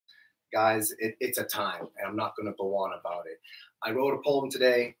Guys, it's a time, and I'm not going to go on about it. I wrote a poem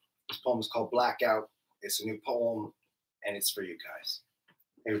today. This poem is called Blackout. It's a new poem, and it's for you guys.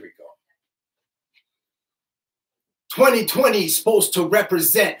 Here we go. 2020 is supposed to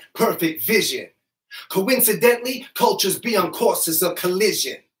represent perfect vision. Coincidentally, cultures be on courses of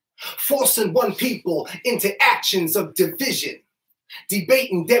collision, forcing one people into actions of division,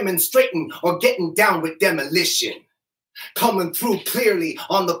 debating, demonstrating, or getting down with demolition. Coming through clearly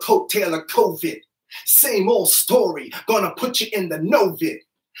on the coattail of COVID. Same old story, gonna put you in the no-vid.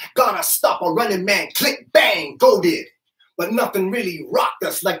 Gonna stop a running man, click, bang, go did. But nothing really rocked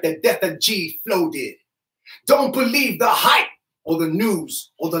us like the death of G Flow did. Don't believe the hype or the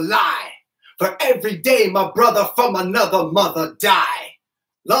news or the lie. For every day my brother from another mother die.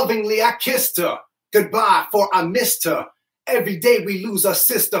 Lovingly I kissed her, goodbye for I missed her. Every day we lose a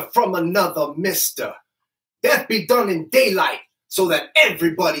sister from another mister. Death be done in daylight so that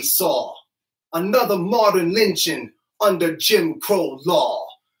everybody saw. Another modern lynching under Jim Crow law.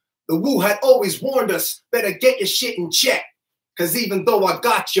 The Wu had always warned us, better get your shit in check. Cause even though I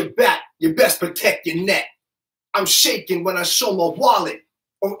got your back, you best protect your neck. I'm shaking when I show my wallet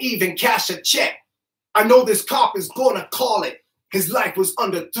or even cash a check. I know this cop is gonna call it. His life was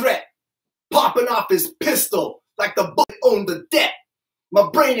under threat. Popping off his pistol like the bullet owned the debt. My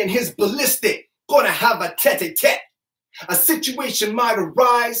brain and his ballistic gonna have a tete-a-tete. A situation might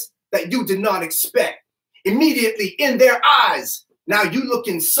arise that you did not expect. Immediately in their eyes, now you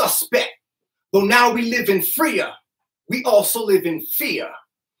looking suspect. Though now we live in freer, we also live in fear.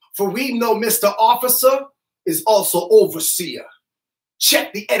 For we know Mr. Officer is also overseer.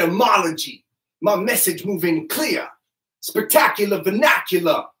 Check the etymology, my message moving clear. Spectacular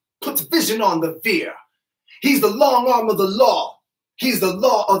vernacular puts vision on the veer. He's the long arm of the law. He's the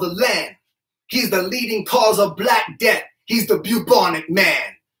law of the land. He's the leading cause of Black death. He's the bubonic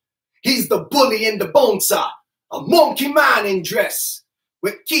man. He's the bully in the bonesa, a monkey man in dress.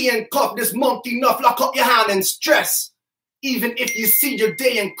 With key and cuff, this monkey enough lock up your hand and stress. Even if you see your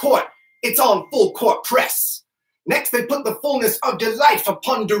day in court, it's on full court press. Next, they put the fullness of your life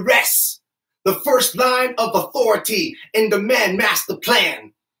upon duress. The first line of authority in the man master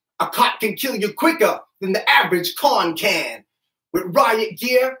plan. A cop can kill you quicker than the average con can. With riot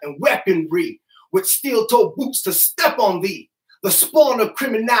gear and weaponry, with steel-toe boots to step on thee, the spawn of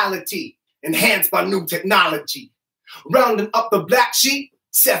criminality, enhanced by new technology. Rounding up the black sheep,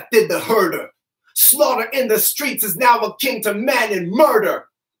 Seth did the herder. Slaughter in the streets is now akin to man and murder.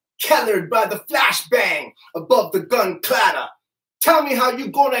 Kellered by the flashbang above the gun clatter. Tell me how you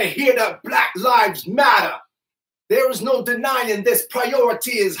gonna hear that Black Lives Matter? There is no denying this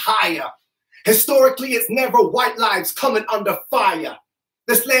priority is higher. Historically, it's never white lives coming under fire.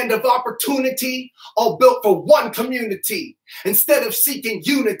 This land of opportunity, all built for one community, instead of seeking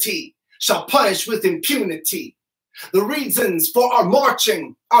unity, shall punish with impunity. The reasons for our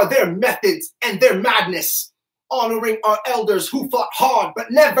marching are their methods and their madness, honoring our elders who fought hard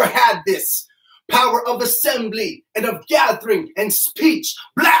but never had this power of assembly and of gathering and speech.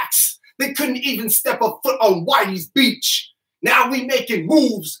 Blacks, they couldn't even step a foot on Whitey's beach. Now we making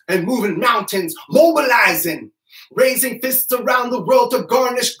moves and moving mountains, mobilizing, raising fists around the world to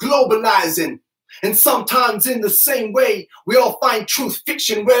garnish globalizing. And sometimes in the same way, we all find truth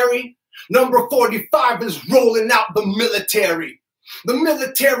fiction wary. Number 45 is rolling out the military. The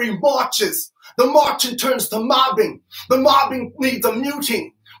military marches. The marching turns to mobbing. The mobbing needs a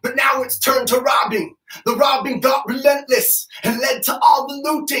muting. But now it's turned to robbing. The robbing got relentless and led to all the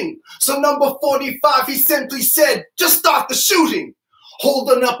looting. So number 45, he simply said, just start the shooting.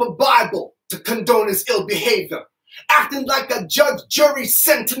 Holding up a Bible to condone his ill behavior. Acting like a judge, jury,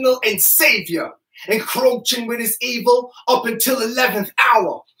 sentinel, and savior. Encroaching with his evil up until 11th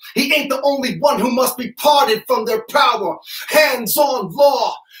hour. He ain't the only one who must be parted from their power. Hands on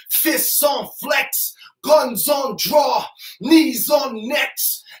law, fists on flex, guns on draw, knees on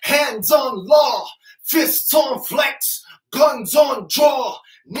necks. Hands on law, fists on flex, guns on draw,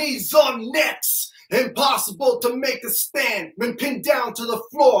 knees on necks. Impossible to make a stand when pinned down to the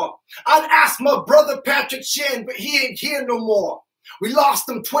floor. I'd ask my brother Patrick Shan, but he ain't here no more. We lost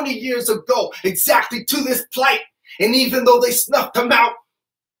him 20 years ago, exactly to this plight. And even though they snuffed him out,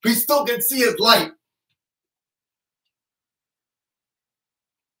 we still can see his light.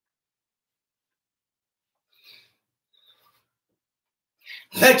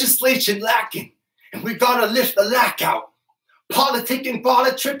 Legislation lacking, and we gotta lift the lack out. Politicking,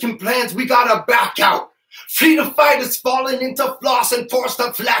 politricking plans, we gotta back out. Freedom fighters falling into floss and forced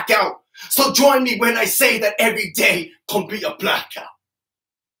to black out. So join me when I say that every day gonna be a blackout.